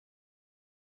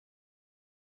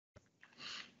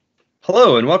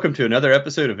Hello, and welcome to another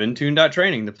episode of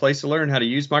Intune.training, the place to learn how to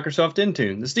use Microsoft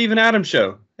Intune, the Steve and Adam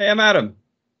Show. Hey, I'm Adam.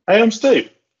 Hey, I'm Steve.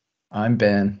 I'm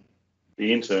Ben.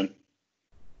 The intern.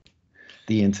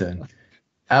 The intern.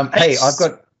 Hey,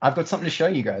 I've got something to show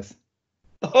you guys.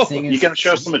 Oh, you're going to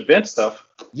show us some advanced stuff.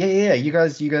 Yeah. You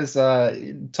guys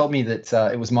told me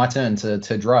that it was my turn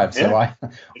to drive, so I'm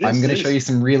going to show you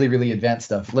some really advanced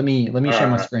stuff. Let me share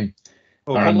my screen.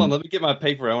 Oh, hold on. Let me get my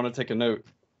paper. I want to take a note.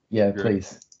 Yeah,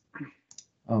 please.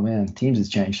 Oh man, Teams has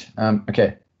changed.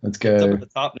 Okay, let's go. It's up at the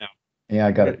top now. Yeah,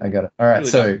 I got it. All right, really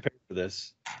so for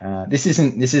this. This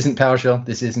isn't PowerShell.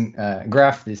 This isn't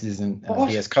Graph. This isn't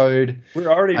VS Code. We're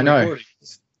already recording. Recording.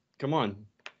 Come on.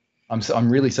 I'm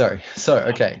really sorry. So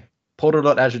okay,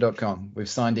 portal.azure.com. We've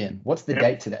signed in. What's the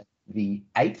date today? The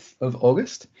 8th of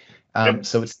August.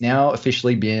 So it's now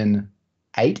officially been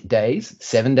 7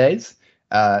 days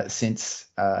since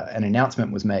an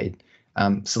announcement was made.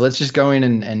 So let's just go in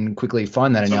and quickly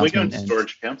find that announcement. So we're going to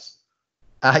storage accounts?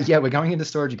 Yeah, we're going into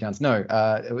storage accounts. No,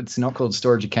 it's not called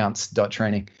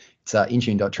storageaccounts.training. It's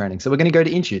Intune.training. So we're going to go to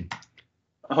Intune.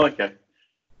 Oh, okay.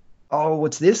 Oh,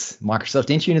 what's this? Microsoft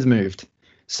Intune has moved.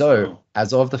 So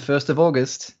as of the 1st of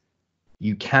August,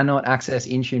 you cannot access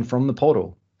Intune from the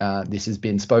portal. This has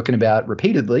been spoken about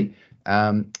repeatedly,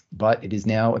 but it is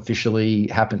now officially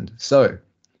happened. So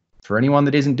for anyone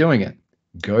that isn't doing it,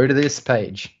 go to this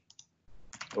page.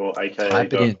 Or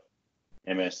aka.ms/memac.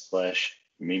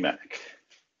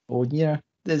 Or,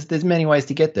 there's many ways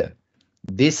to get there.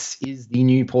 This is the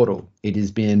new portal. It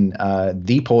has been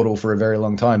the portal for a very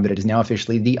long time, but it is now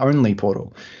officially the only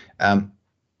portal.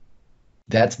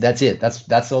 That's it.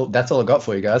 That's all I got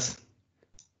for you guys.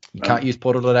 You can't use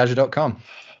portal.azure.com.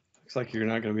 Looks like you're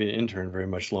not going to be an intern very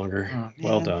much longer.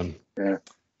 Well done. Yeah,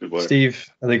 good work.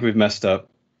 Steve, I think we've messed up.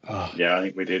 Oh. Yeah, I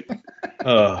think we did.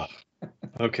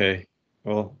 Okay.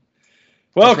 Well,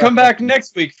 come back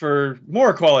next week for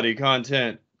more quality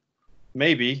content.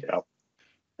 Maybe.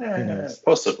 Yeah.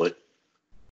 Possibly.